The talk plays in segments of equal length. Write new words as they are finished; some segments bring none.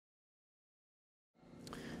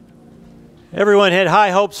Everyone had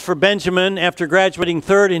high hopes for Benjamin after graduating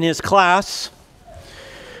third in his class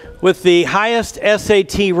with the highest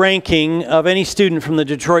SAT ranking of any student from the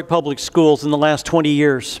Detroit Public Schools in the last 20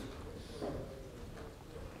 years.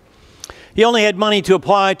 He only had money to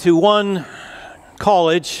apply to one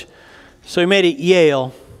college, so he made it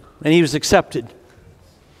Yale, and he was accepted.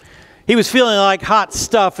 He was feeling like hot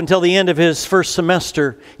stuff until the end of his first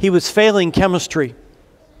semester. He was failing chemistry.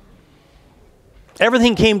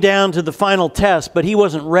 Everything came down to the final test, but he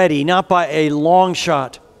wasn't ready, not by a long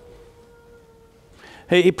shot.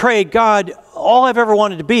 He prayed, God, all I've ever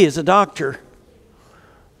wanted to be is a doctor.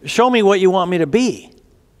 Show me what you want me to be.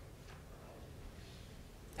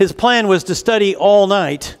 His plan was to study all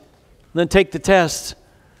night, then take the test.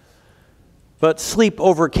 But sleep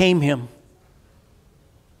overcame him.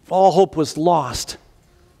 All hope was lost.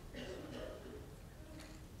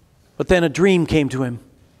 But then a dream came to him.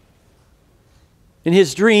 In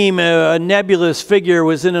his dream, a nebulous figure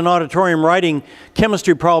was in an auditorium writing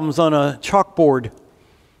chemistry problems on a chalkboard.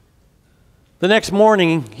 The next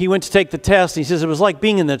morning, he went to take the test. He says it was like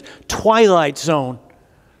being in the twilight zone.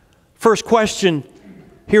 First question,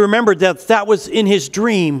 he remembered that was in his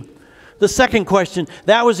dream. The second question,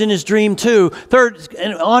 that was in his dream too. Third,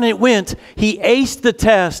 and on it went. He aced the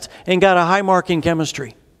test and got a high mark in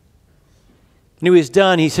chemistry. When he was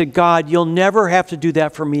done, he said, God, you'll never have to do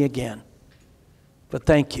that for me again. But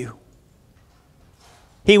thank you.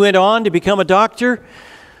 He went on to become a doctor.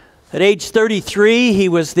 At age 33, he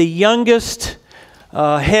was the youngest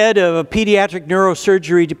head of a pediatric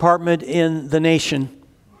neurosurgery department in the nation.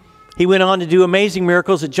 He went on to do amazing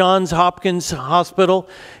miracles at Johns Hopkins Hospital.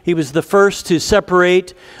 He was the first to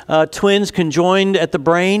separate twins conjoined at the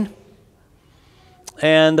brain,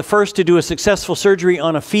 and the first to do a successful surgery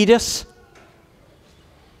on a fetus.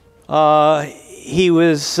 He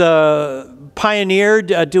was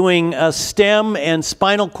pioneered doing stem and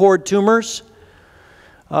spinal cord tumors.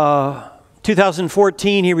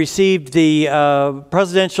 2014, he received the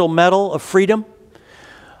Presidential Medal of Freedom.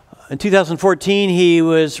 In 2014, he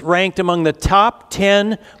was ranked among the top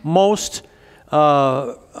 10 most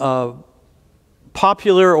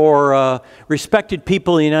popular or respected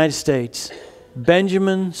people in the United States.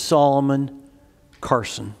 Benjamin Solomon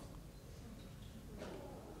Carson.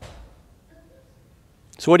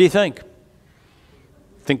 So what do you think?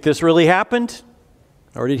 Think this really happened?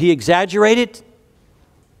 Or did he exaggerate it?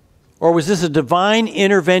 Or was this a divine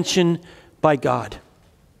intervention by God?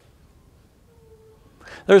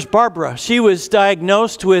 There's Barbara. She was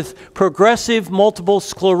diagnosed with progressive multiple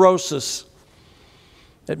sclerosis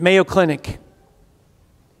at Mayo Clinic.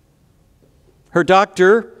 Her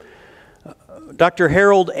doctor, Dr.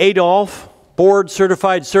 Harold Adolph,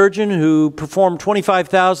 board-certified surgeon who performed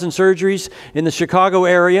 25,000 surgeries in the Chicago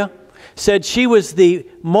area, said she was the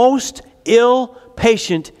most ill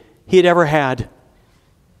patient he had ever had.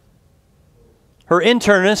 Her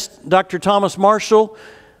internist, Dr. Thomas Marshall,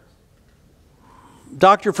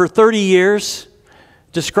 doctor for 30 years,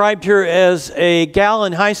 described her as a gal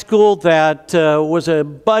in high school that was a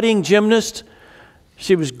budding gymnast.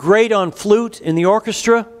 She was great on flute in the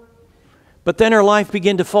orchestra, but then her life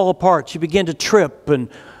began to fall apart. She began to trip and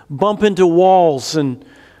bump into walls, and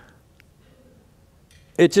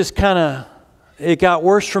it just it got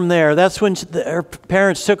worse from there. That's when her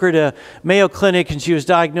parents took her to Mayo Clinic, and she was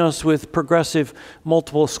diagnosed with progressive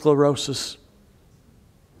multiple sclerosis.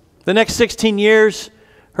 The next 16 years,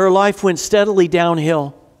 her life went steadily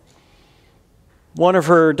downhill. One of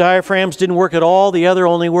her diaphragms didn't work at all. The other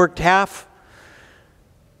only worked half.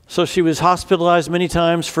 So she was hospitalized many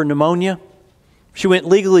times for pneumonia. She went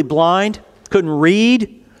legally blind, couldn't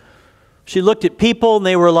read. She looked at people, and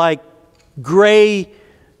they were like gray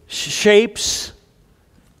shapes.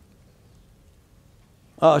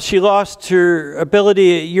 She lost her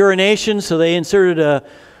ability at urination, so they inserted a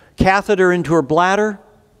catheter into her bladder.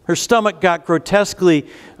 Her stomach got grotesquely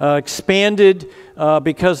expanded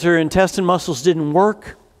because her intestine muscles didn't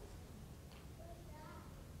work.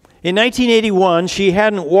 In 1981, she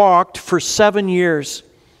hadn't walked for 7 years.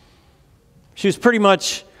 She was pretty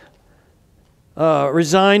much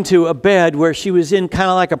resigned to a bed where she was in kind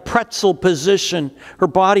of like a pretzel position. Her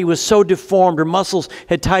body was so deformed. Her muscles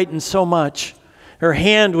had tightened so much. Her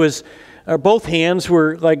hand was, both hands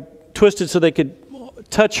were like twisted so they could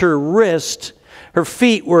touch her wrist. Her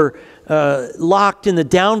feet were locked in the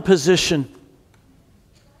down position.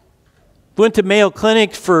 Went to Mayo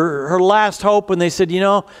Clinic for her last hope, and they said, you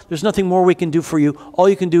know, there's nothing more we can do for you. All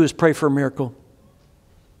you can do is pray for a miracle.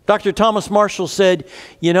 Dr. Thomas Marshall said,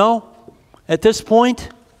 you know, at this point,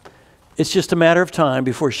 it's just a matter of time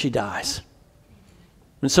before she dies.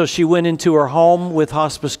 And so she went into her home with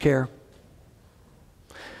hospice care.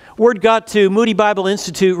 Word got to Moody Bible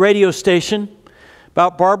Institute radio station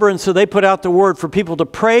about Barbara, and so they put out the word for people to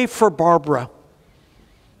pray for Barbara.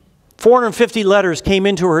 450 letters came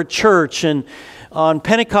into her church, and on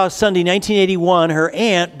Pentecost Sunday, 1981, her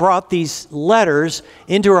aunt brought these letters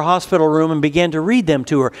into her hospital room and began to read them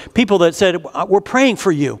to her. People that said, "We're praying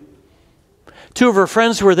for you." Two of her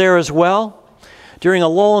friends were there as well. During a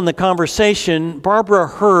lull in the conversation, Barbara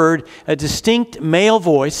heard a distinct male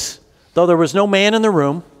voice, though there was no man in the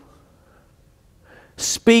room,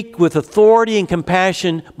 speak with authority and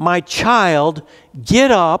compassion, "My child, get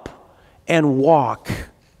up and walk."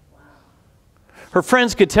 Her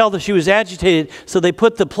friends could tell that she was agitated, so they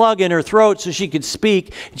put the plug in her throat so she could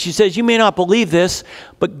speak. And she says, "You may not believe this,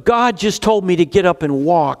 but God just told me to get up and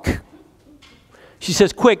walk." She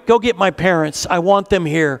says, "Quick, go get my parents. I want them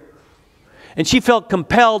here." And she felt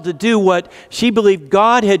compelled to do what she believed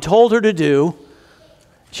God had told her to do.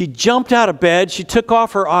 She jumped out of bed, she took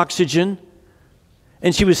off her oxygen,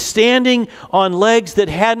 and she was standing on legs that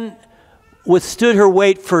hadn't withstood her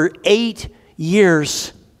weight for 8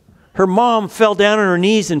 years. Her mom fell down on her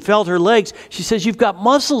knees and felt her legs. She says, "You've got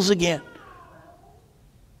muscles again."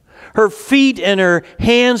 Her feet and her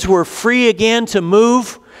hands were free again to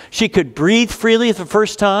move. She could breathe freely for the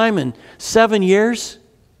first time in 7 years.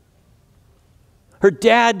 Her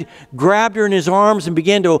dad grabbed her in his arms and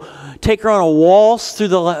began to take her on a waltz through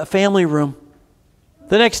the family room.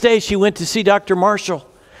 The next day she went to see Dr. Marshall,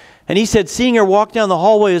 and he said seeing her walk down the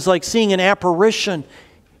hallway is like seeing an apparition.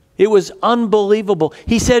 It was unbelievable.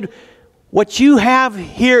 He said, "What you have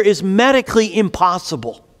here is medically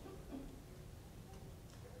impossible."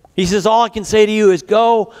 He says, "All I can say to you is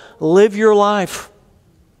go live your life."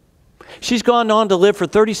 She's gone on to live for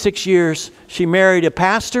 36 years. She married a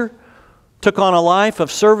pastor, took on a life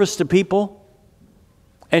of service to people,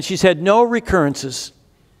 and she's had no recurrences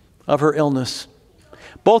of her illness.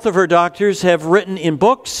 Both of her doctors have written in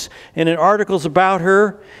books and in articles about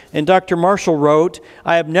her, and Dr. Marshall wrote,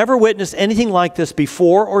 "I have never witnessed anything like this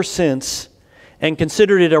before or since, and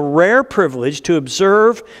considered it a rare privilege to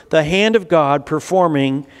observe the hand of God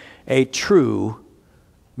performing a true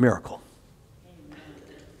miracle."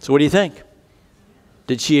 So what do you think?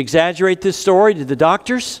 Did she exaggerate this story? Did the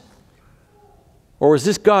doctors? Or was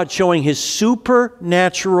this God showing His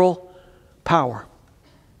supernatural power?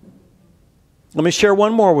 Let me share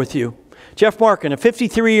one more with you. Jeff Markin, a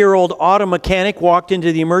 53-year-old auto mechanic, walked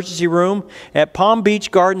into the emergency room at Palm Beach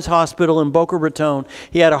Gardens Hospital in Boca Raton.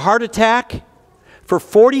 He had a heart attack. For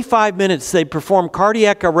 45 minutes, they performed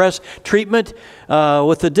cardiac arrest treatment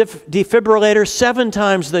with the defibrillator. 7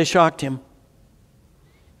 times they shocked him.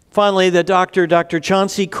 Finally, the doctor, Dr.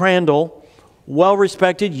 Chauncey Crandall,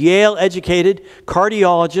 well-respected, Yale-educated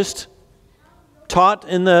cardiologist, taught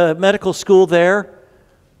in the medical school there,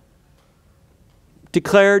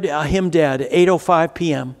 declared him dead at 8:05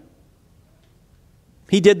 p.m.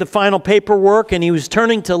 He did the final paperwork and he was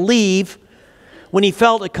turning to leave when he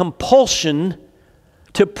felt a compulsion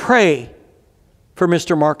to pray for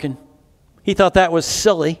Mr. Markin. He thought that was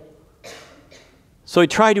silly, so he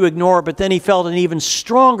tried to ignore it, but then he felt an even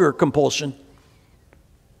stronger compulsion.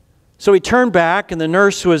 So he turned back, and the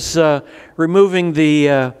nurse was removing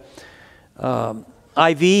the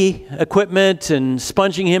IV equipment and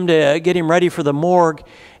sponging him to get him ready for the morgue.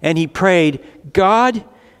 And he prayed, "God,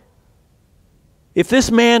 if this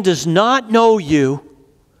man does not know you,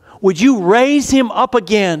 would you raise him up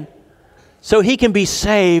again so he can be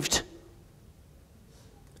saved?"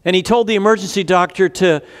 And he told the emergency doctor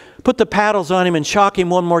to put the paddles on him and shock him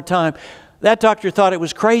one more time. That doctor thought it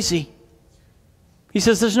was crazy. He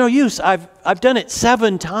says, "There's no use. I've done it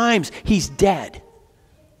 7 times. He's dead."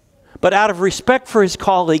 But out of respect for his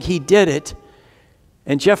colleague, he did it.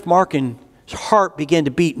 And Jeff Markin's heart began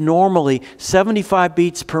to beat normally, 75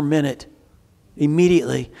 beats per minute,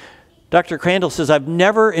 immediately. Dr. Crandall says, "I've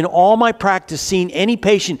never in all my practice seen any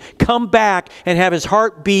patient come back and have his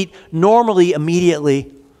heart beat normally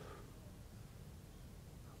immediately."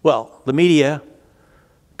 Well, the media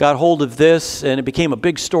got hold of this, and it became a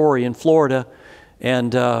big story in Florida.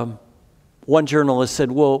 And one journalist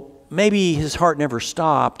said, "Well, maybe his heart never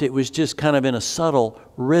stopped. It was just kind of in a subtle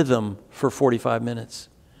rhythm for 45 minutes.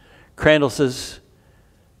 Crandall says,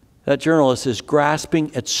 that journalist is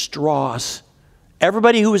grasping at straws.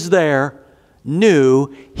 Everybody who was there knew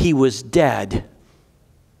he was dead.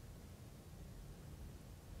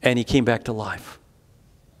 And he came back to life.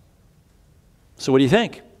 So what do you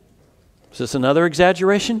think? Is this another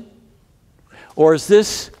exaggeration? Or is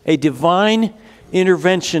this a divine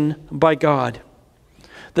intervention by God?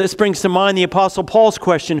 This brings to mind the Apostle Paul's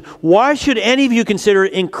question, why should any of you consider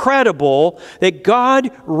it incredible that God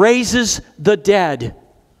raises the dead?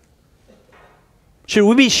 Should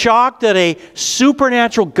we be shocked that a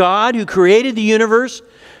supernatural God who created the universe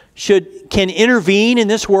can intervene in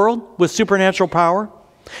this world with supernatural power?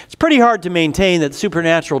 It's pretty hard to maintain that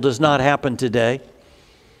supernatural does not happen today.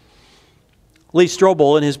 Lee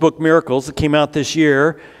Strobel, in his book Miracles that came out this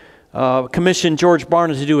year, commissioned George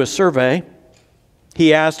Barna to do a survey.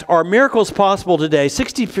 He asked, are miracles possible today?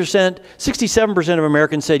 67% of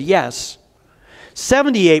Americans said yes.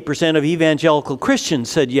 78% of evangelical Christians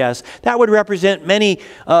said yes. That would represent many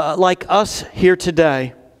like us here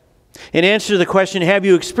today. In answer to the question, have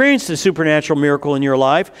you experienced a supernatural miracle in your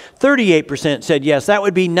life? 38% said yes. That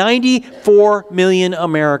would be 94 million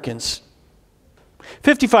Americans.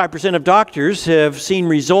 55% of doctors have seen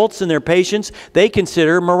results in their patients they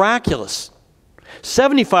consider miraculous.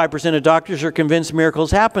 75% of doctors are convinced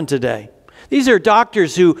miracles happen today. These are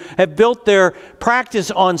doctors who have built their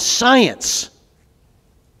practice on science.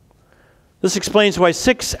 This explains why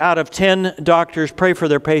 6 out of 10 doctors pray for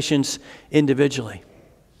their patients individually.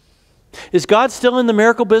 Is God still in the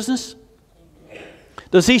miracle business?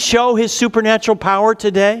 Does He show His supernatural power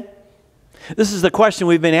today? This is the question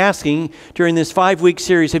we've been asking during this 5-week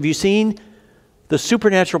series. Have you seen the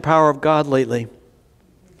supernatural power of God lately?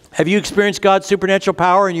 Have you experienced God's supernatural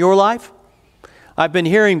power in your life? I've been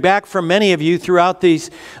hearing back from many of you throughout these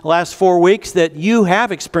last 4 weeks that you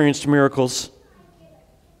have experienced miracles.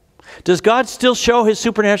 Does God still show His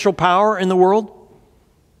supernatural power in the world?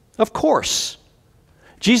 Of course.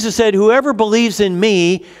 Jesus said, whoever believes in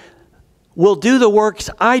me will do the works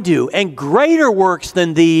I do, and greater works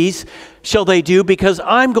than these shall they do, because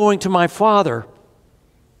I'm going to my Father.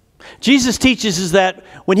 Jesus teaches us that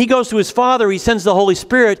when He goes to His Father, He sends the Holy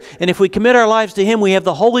Spirit, and if we commit our lives to Him, we have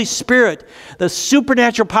the Holy Spirit, the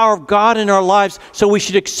supernatural power of God in our lives, so we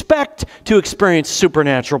should expect to experience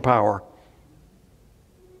supernatural power.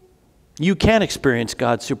 You can experience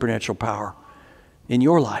God's supernatural power in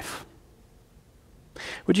your life.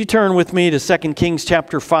 Would you turn with me to 2 Kings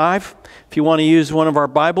chapter 5? If you want to use one of our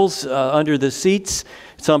Bibles under the seats,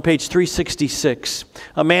 it's on page 366.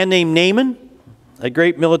 A man named Naaman, a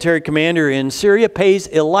great military commander in Syria, pays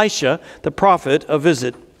Elisha, the prophet, a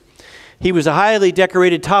visit. He was a highly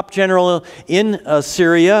decorated top general in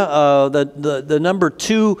Syria, the number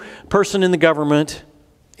 2 person in the government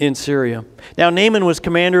in Syria. Now Naaman was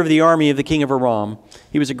commander of the army of the king of Aram.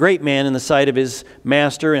 He was a great man in the sight of his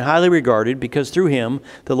master and highly regarded, because through him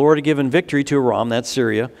the Lord had given victory to Aram, that's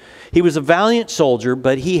Syria. He was a valiant soldier,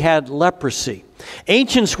 but he had leprosy.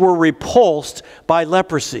 Ancients were repulsed by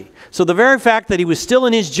leprosy. So the very fact that he was still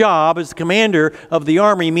in his job as the commander of the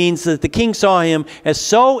army means that the king saw him as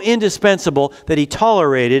so indispensable that he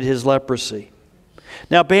tolerated his leprosy.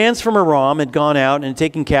 Now bands from Aram had gone out and had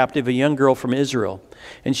taken captive a young girl from Israel,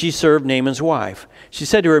 and she served Naaman's wife. She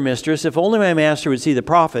said to her mistress, if only my master would see the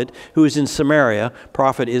prophet who is in Samaria.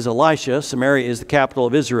 Prophet is Elisha. Samaria is the capital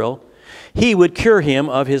of Israel. He would cure him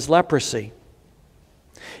of his leprosy.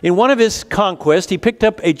 In one of his conquests, he picked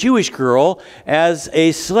up a Jewish girl as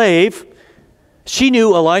a slave. She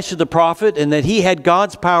knew Elisha the prophet and that he had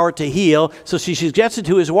God's power to heal, so she suggested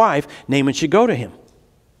to his wife, Naaman should go to him.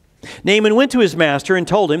 Naaman went to his master and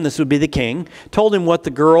told him, this would be the king, told him what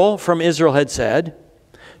the girl from Israel had said.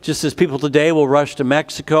 Just as people today will rush to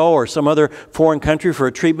Mexico or some other foreign country for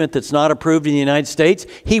a treatment that's not approved in the United States,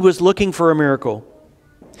 he was looking for a miracle.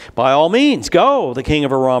 By all means, go, the king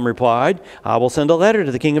of Aram replied. I will send a letter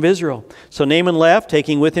to the king of Israel. So Naaman left,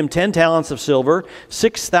 taking with him 10 talents of silver,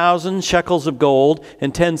 6,000 shekels of gold,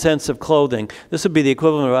 and 10 cents of clothing. This would be the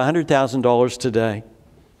equivalent of $100,000 today.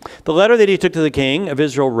 The letter that he took to the king of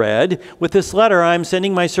Israel read, with this letter I am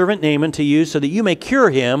sending my servant Naaman to you so that you may cure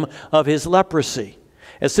him of his leprosy.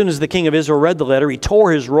 As soon as the king of Israel read the letter, he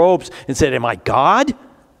tore his robes and said, am I God?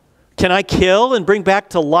 Can I kill and bring back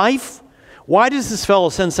to life? Why does this fellow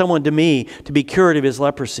send someone to me to be cured of his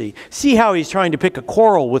leprosy? See how he's trying to pick a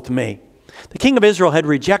quarrel with me. The king of Israel had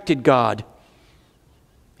rejected God.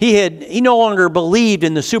 He no longer believed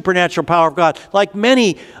in the supernatural power of God, like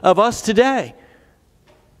many of us today.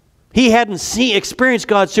 He hadn't experienced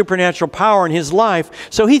God's supernatural power in his life,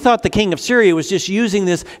 so he thought the king of Syria was just using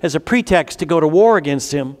this as a pretext to go to war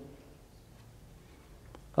against him.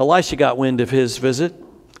 Elisha got wind of his visit.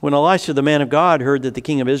 When Elisha, the man of God, heard that the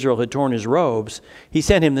king of Israel had torn his robes, he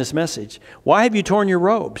sent him this message. Why have you torn your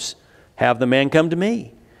robes? Have the man come to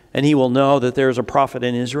me, and he will know that there is a prophet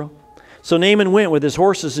in Israel. So Naaman went with his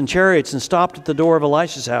horses and chariots and stopped at the door of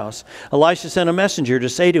Elisha's house. Elisha sent a messenger to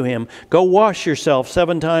say to him, go wash yourself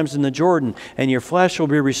 7 times in the Jordan, and your flesh will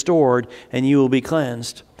be restored, and you will be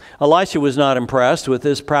cleansed. Elisha was not impressed with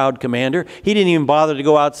this proud commander. He didn't even bother to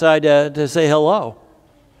go outside to say hello.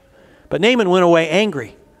 But Naaman went away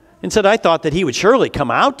angry. and said, I thought that he would surely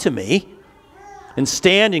come out to me and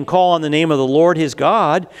stand and call on the name of the Lord his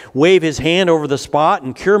God, wave his hand over the spot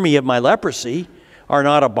and cure me of my leprosy. Are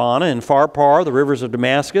not Abana and Pharpar, the rivers of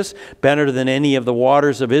Damascus, better than any of the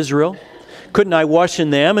waters of Israel? Couldn't I wash in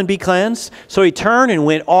them and be cleansed? So he turned and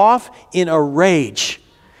went off in a rage.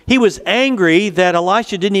 He was angry that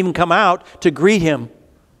Elisha didn't even come out to greet him.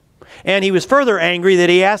 And he was further angry that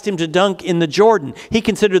he asked him to dunk in the Jordan. He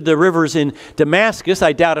considered the rivers in Damascus,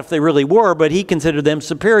 I doubt if they really were, but he considered them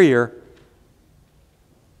superior.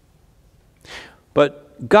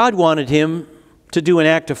 But God wanted him to do an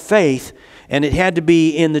act of faith, and it had to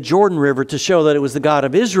be in the Jordan River to show that it was the God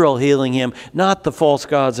of Israel healing him, not the false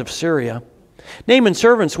gods of Syria. Naaman's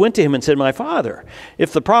servants went to him and said, My father,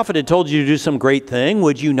 if the prophet had told you to do some great thing,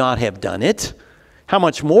 would you not have done it? How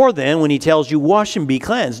much more then when he tells you, wash and be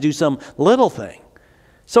cleansed, do some little thing?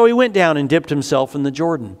 So he went down and dipped himself in the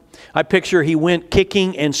Jordan. I picture he went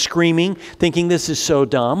kicking and screaming, thinking this is so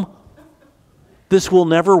dumb. This will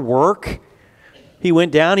never work. He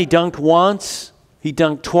went down, he dunked once. He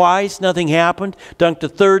dunked twice, nothing happened. Dunked a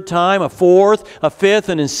third time, a fourth, a fifth,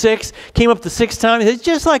 and a sixth. Came up the sixth time. He said,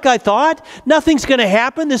 just like I thought, nothing's going to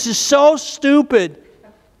happen. This is so stupid.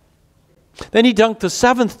 Then he dunked the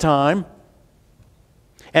seventh time.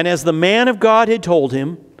 And as the man of God had told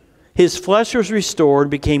him, his flesh was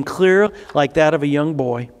restored, became clear like that of a young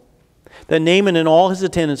boy. Then Naaman and all his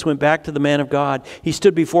attendants went back to the man of God. He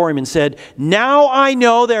stood before him and said, Now I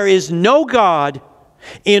know there is no God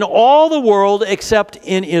in all the world except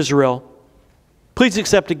in Israel. Please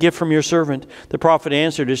accept a gift from your servant. The prophet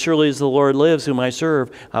answered, As surely as the Lord lives, whom I serve,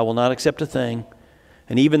 I will not accept a thing.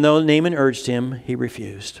 And even though Naaman urged him, he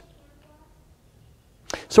refused.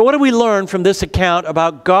 So what do we learn from this account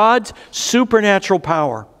about God's supernatural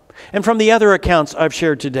power? And from the other accounts I've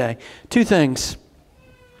shared today? Two things.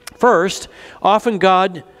 First, often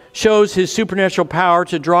God shows his supernatural power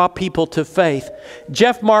to draw people to faith.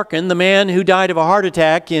 Jeff Markin, the man who died of a heart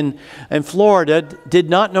attack in Florida, did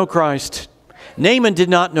not know Christ. Naaman did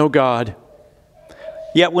not know God.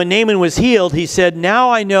 Yet when Naaman was healed, he said,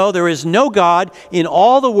 Now I know there is no God in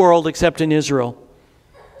all the world except in Israel.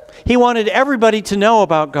 He wanted everybody to know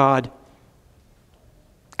about God.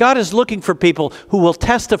 God is looking for people who will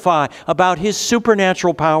testify about his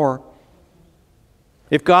supernatural power.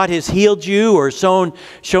 If God has healed you or shown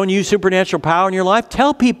you supernatural power in your life,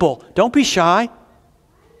 tell people. Don't be shy.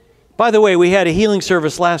 By the way, we had a healing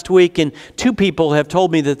service last week, and 2 people have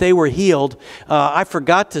told me that they were healed. I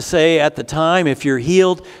forgot to say at the time, if you're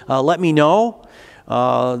healed, let me know.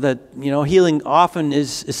 That healing often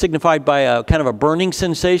is signified by a kind of a burning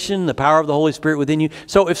sensation, the power of the Holy Spirit within you.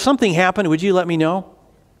 So if something happened, would you let me know?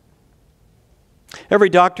 Every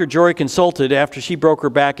doctor Jory consulted after she broke her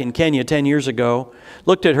back in Kenya 10 years ago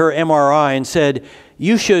looked at her MRI and said,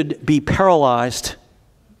 you should be paralyzed.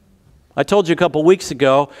 I told you a couple weeks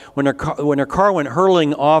ago when her car went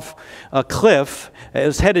hurling off a cliff, it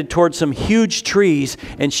was headed towards some huge trees,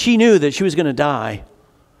 and she knew that she was going to die.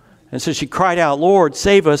 And so she cried out, Lord,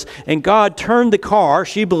 save us. And God turned the car,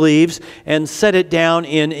 she believes, and set it down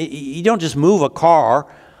in, you don't just move a car.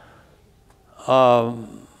 So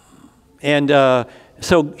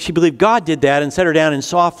she believed God did that and set her down in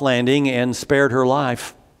soft landing and spared her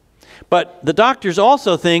life. But the doctors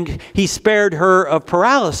also think he spared her of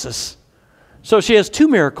paralysis. So she has 2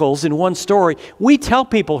 miracles in one story. We tell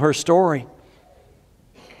people her story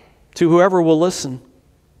to whoever will listen.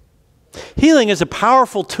 Healing is a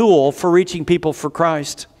powerful tool for reaching people for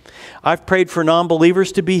Christ. I've prayed for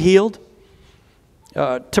non-believers to be healed.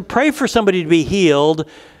 To pray for somebody to be healed,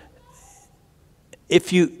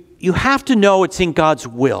 if you have to know it's in God's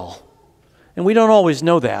will. And we don't always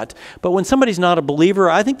know that. But when somebody's not a believer,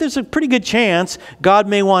 I think there's a pretty good chance God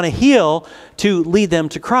may want to heal to lead them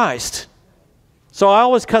to Christ. So I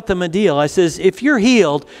always cut them a deal. I says, if you're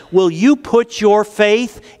healed, will you put your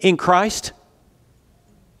faith in Christ?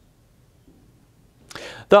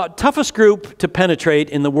 The toughest group to penetrate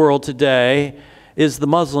in the world today is the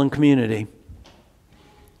Muslim community.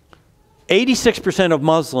 86% of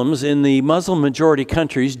Muslims in the Muslim majority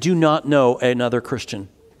countries do not know another Christian.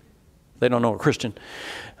 They don't know a Christian.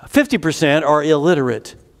 50% are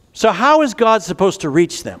illiterate. So how is God supposed to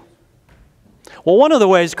reach them? Well, one of the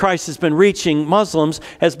ways Christ has been reaching Muslims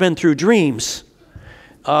has been through dreams.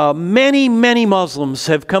 Many Muslims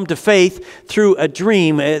have come to faith through a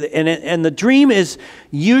dream, and the dream is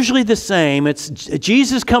usually the same. It's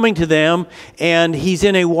Jesus coming to them, and he's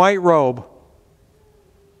in a white robe.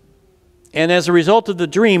 And as a result of the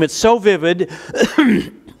dream, it's so vivid,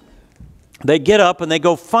 they get up and they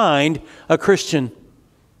go find a Christian.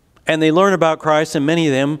 And they learn about Christ, and many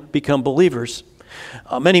of them become believers.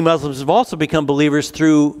 Many Muslims have also become believers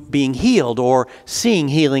through being healed or seeing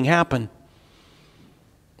healing happen.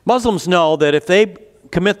 Muslims know that if they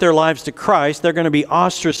commit their lives to Christ, they're going to be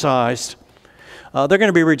ostracized. They're going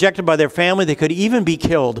to be rejected by their family. They could even be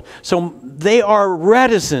killed. So they are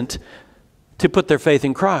reticent to put their faith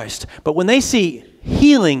in Christ. But when they see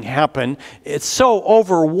healing happen, it's so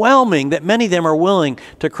overwhelming that many of them are willing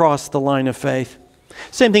to cross the line of faith.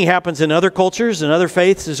 Same thing happens in other cultures and other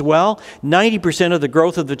faiths as well. 90% of the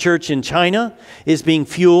growth of the church in China is being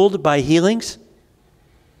fueled by healings.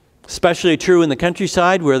 Especially true in the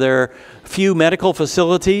countryside where there are few medical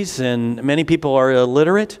facilities and many people are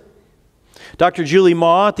illiterate. Dr. Julie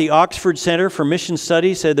Ma at the Oxford Center for Mission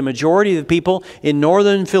Studies said the majority of the people in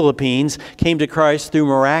northern Philippines came to Christ through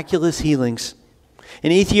miraculous healings.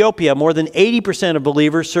 In Ethiopia, more than 80% of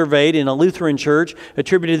believers surveyed in a Lutheran church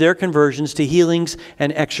attributed their conversions to healings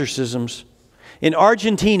and exorcisms. In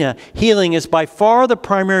Argentina, healing is by far the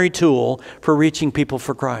primary tool for reaching people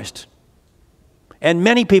for Christ. And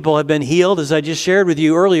many people have been healed, as I just shared with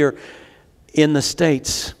you earlier, in the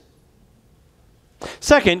States.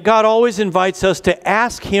 Second, God always invites us to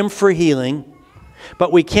ask Him for healing,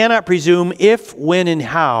 but we cannot presume if, when, and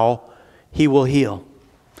how He will heal.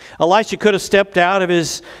 Elisha could have stepped out of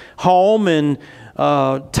his home and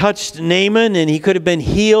touched Naaman, and he could have been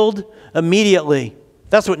healed immediately.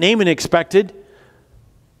 That's what Naaman expected.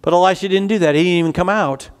 But Elisha didn't do that. He didn't even come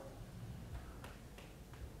out.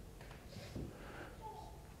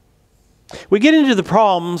 We get into the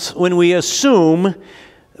problems when we assume,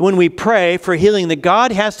 when we pray for healing, that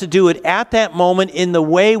God has to do it at that moment in the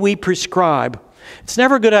way we prescribe. It's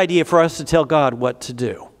never a good idea for us to tell God what to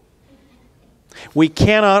do. We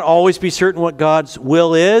cannot always be certain what God's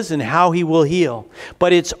will is and how He will heal.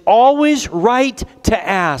 But it's always right to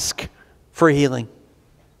ask for healing.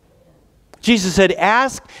 Jesus said,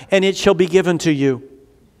 "Ask and it shall be given to you."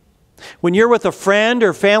 When you're with a friend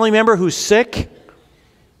or family member who's sick,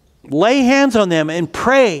 lay hands on them and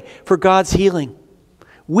pray for God's healing.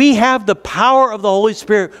 We have the power of the Holy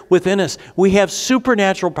Spirit within us. We have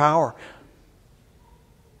supernatural power.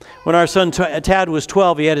 When our son Tad was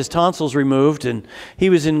 12, he had his tonsils removed, and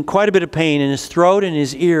he was in quite a bit of pain in his throat and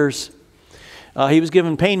his ears. He was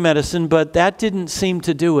given pain medicine, but that didn't seem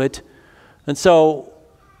to do it. And so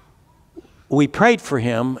we prayed for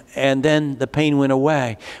him, and then the pain went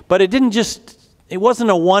away. But it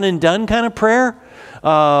wasn't a one and done kind of prayer.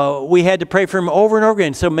 We had to pray for him over and over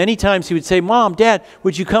again. So many times he would say, "Mom, Dad,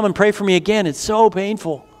 would you come and pray for me again? It's so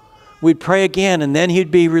painful." We'd pray again, and then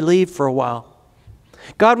he'd be relieved for a while.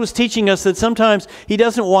 God was teaching us that sometimes He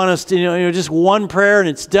doesn't want us to, just one prayer and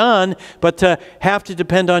it's done, but to have to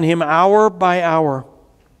depend on Him hour by hour.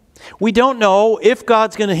 We don't know if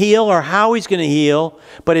God's going to heal or how He's going to heal,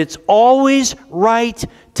 but it's always right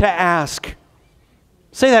to ask.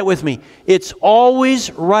 Say that with me. It's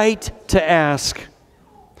always right to ask.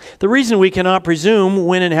 The reason we cannot presume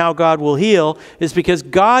when and how God will heal is because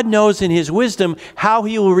God knows in His wisdom how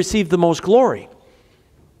He will receive the most glory.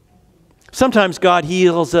 Sometimes God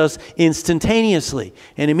heals us instantaneously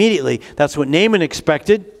and immediately. That's what Naaman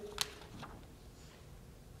expected.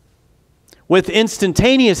 With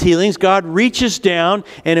instantaneous healings, God reaches down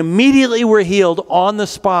and immediately we're healed on the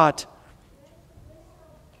spot.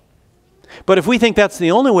 But if we think that's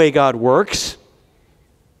the only way God works,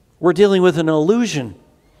 we're dealing with an illusion.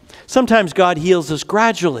 Sometimes God heals us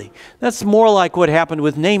gradually. That's more like what happened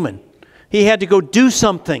with Naaman. He had to go do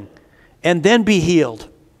something and then be healed.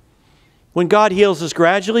 When God heals us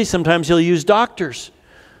gradually, sometimes He'll use doctors,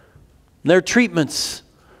 their treatments,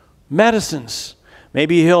 medicines.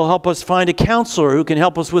 Maybe He'll help us find a counselor who can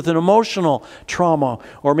help us with an emotional trauma,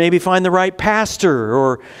 or maybe find the right pastor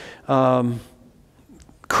or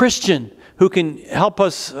Christian who can help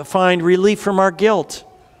us find relief from our guilt.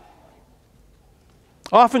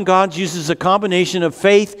 Often God uses a combination of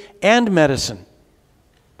faith and medicine.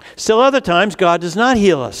 Still other times God does not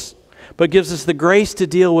heal us, but gives us the grace to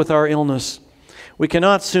deal with our illness. We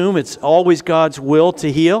cannot assume it's always God's will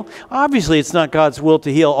to heal. Obviously, it's not God's will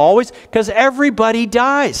to heal always, because everybody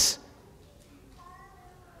dies.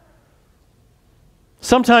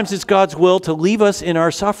 Sometimes it's God's will to leave us in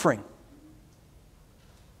our suffering.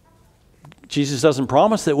 Jesus doesn't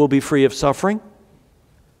promise that we'll be free of suffering,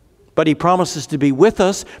 but He promises to be with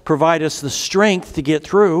us, provide us the strength to get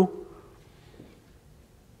through.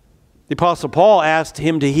 The Apostle Paul asked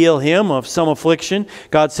Him to heal him of some affliction.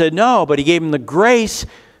 God said no, but He gave him the grace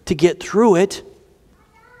to get through it.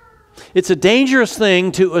 It's a dangerous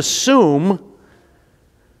thing to assume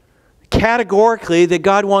categorically that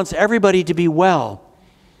God wants everybody to be well.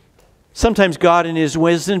 Sometimes God in His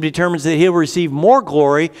wisdom determines that He'll receive more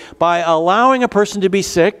glory by allowing a person to be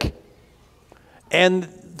sick, and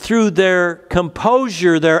through their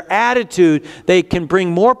composure, their attitude, they can bring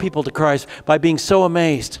more people to Christ by being so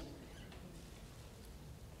amazed.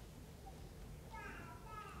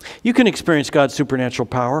 You can experience God's supernatural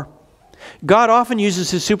power. God often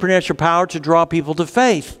uses His supernatural power to draw people to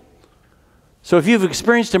faith. So if you've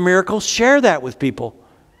experienced a miracle, share that with people.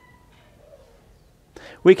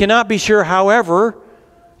 We cannot be sure, however,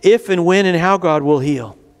 if and when and how God will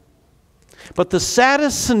heal. But the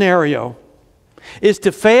saddest scenario is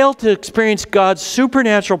to fail to experience God's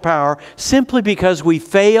supernatural power simply because we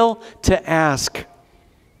fail to ask.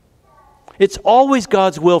 It's always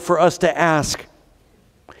God's will for us to ask.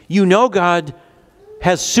 You know God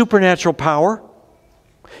has supernatural power.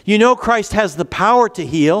 You know Christ has the power to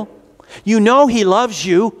heal. You know He loves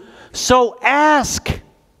you. So ask.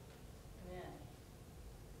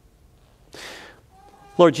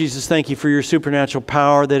 Lord Jesus, thank You for Your supernatural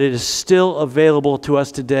power, that it is still available to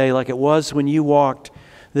us today like it was when You walked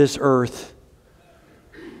this earth.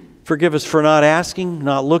 Forgive us for not asking,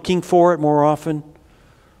 not looking for it more often,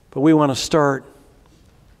 but we want to start.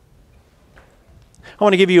 I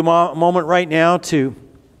want to give you a moment right now to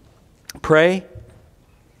pray.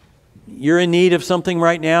 You're in need of something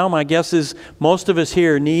right now. My guess is most of us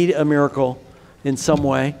here need a miracle in some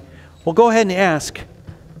way. Well, go ahead and ask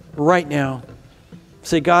right now.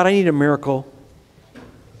 Say, God, I need a miracle.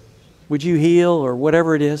 Would You heal, or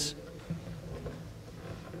whatever it is?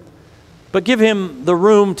 But give Him the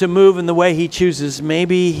room to move in the way He chooses.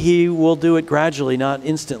 Maybe He will do it gradually, not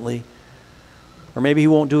instantly. Or maybe He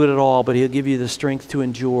won't do it at all, but He'll give you the strength to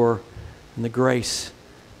endure and the grace.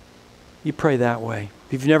 You pray that way.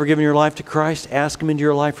 If you've never given your life to Christ, ask Him into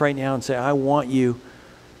your life right now and say, I want You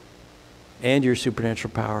and Your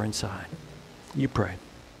supernatural power inside. You pray.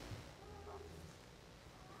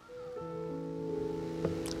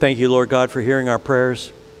 Thank You, Lord God, for hearing our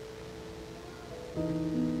prayers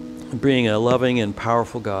and being a loving and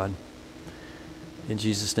powerful God. In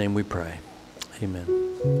Jesus' name we pray.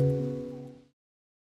 Amen.